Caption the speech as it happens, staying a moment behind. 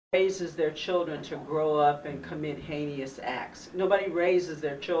raises their children to grow up and commit heinous acts. Nobody raises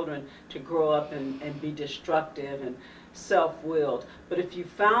their children to grow up and be destructive and self-willed. But if you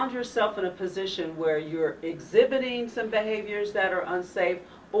found yourself in a position where you're exhibiting some behaviors that are unsafe,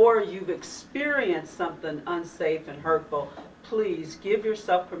 or you've experienced something unsafe and hurtful, please give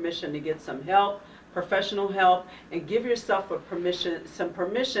yourself permission to get some help, professional help, and give yourself some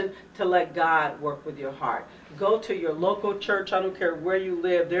permission to let God work with your heart. Go to your local church. I don't care where you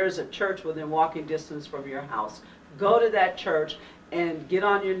live. There's a church within walking distance from your house. Go to that church and get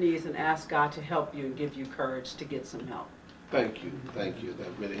on your knees and ask God to help you and give you courage to get some help. Thank you. Thank you. That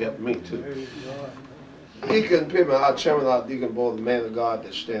really helped me too. Deacon Pittman, our chairman, our deacon board, the man of God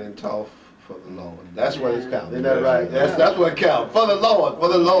that's standing tall for the Lord. That's what it's counting. Isn't that right? That's what counts. For the Lord, for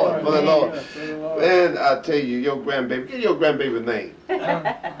the Lord, for the Lord. Man, I tell you, your grandbaby, get your grandbaby's name.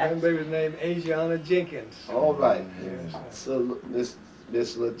 Grandbaby's name, Asiana Jenkins. All right. Yes. So, Miss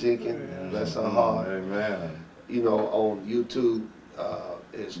Little Jenkins, bless her heart. Amen. You know, on YouTube,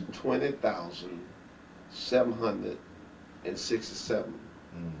 it's 20,767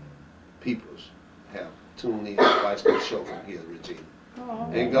 peoples have tuned in to watch this show from here, Regina.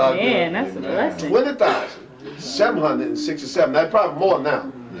 Oh, and God, man, that's a blessing. 20,767. That's probably more now.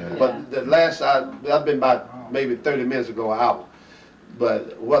 Yeah. But the last I've been about maybe 30 minutes ago, an hour.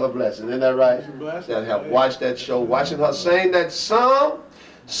 But what a blessing, isn't that right? That have watched that show, watching her sing that song,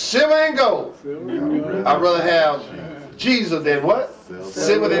 Silver and Gold. I'd rather have Jesus than what?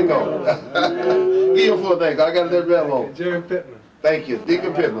 Silver than gold. Give you a full name. I got a little rev on. Jerry Pittman. Thank you,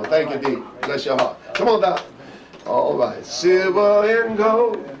 Deacon Pittman. Thank you, Deacon. Bless your heart. Come on down. All right, silver and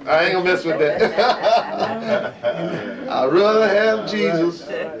gold. I ain't gonna mess with that. I'd rather have Jesus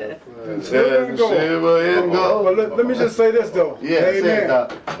than silver and gold. Well, let me just say this though. Yeah, Amen. say it,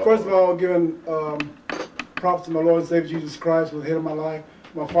 Doc. First of all, giving props to my Lord and Savior Jesus Christ, was the head of my life.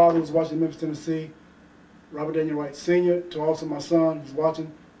 My father was watching Memphis, Tennessee. Robert Daniel Wright Sr. to also my son who's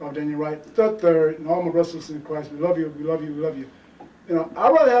watching, Robert Daniel Wright third, and all my brothers in Christ. We love you, we love you, we love you. You know,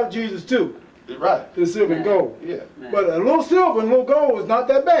 I'd rather have Jesus too. Right. Than silver and gold. Yeah. But a little silver and a little gold is not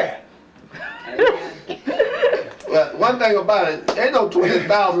that bad. Well, one thing about it, ain't no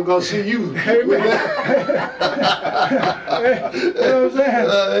 20,000 gonna see you. Amen. You know what I'm saying?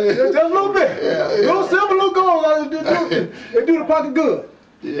 Just a little bit. Yeah. Little silver, little gold, they do the pocket good.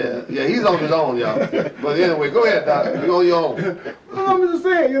 Yeah, he's on his own, y'all. But anyway, go ahead, Doc. You're on your own. Well, I'm just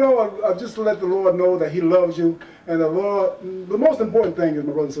saying, you know, just to let the Lord know that He loves you. And the Lord, the most important thing is,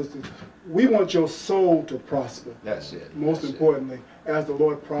 my brothers and sisters, we want your soul to prosper. That's it. Most importantly, as the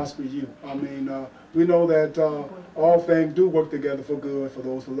Lord prosper you. I mean, we know that all things do work together for good for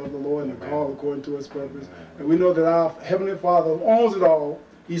those who love the Lord and are called according to His purpose. And we know that our Heavenly Father owns it all.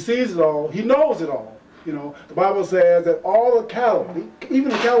 He sees it all. He knows it all. You know, the Bible says that all the cattle, even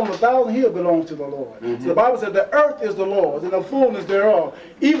the cattle on 1,000 hills, belongs to the Lord. So the Bible says the earth is the Lord's and the fullness thereof.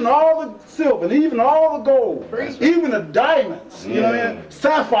 Even all the silver, and even all the gold, even the diamonds, you know what I mean?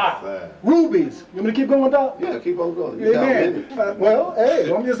 Sapphire, rubies. You want me to keep going, Doc? Yeah, keep on going. Amen. Well,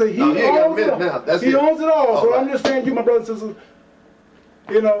 hey, I'm just saying, He owns it all. He owns it all. So I'm just saying, you, my brothers and sisters,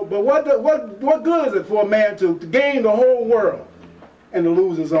 you know, but what good is it for a man to gain the whole world and to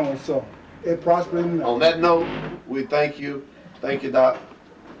lose his own soul? It prospers in On that note, we thank you. Thank you, Doc.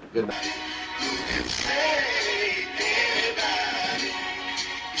 Good night. You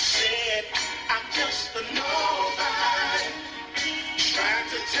said I'm just a nobody, trying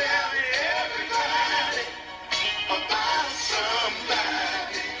to tell everybody about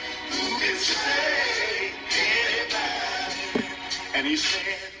somebody who can say anybody. And he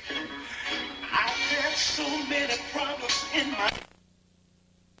said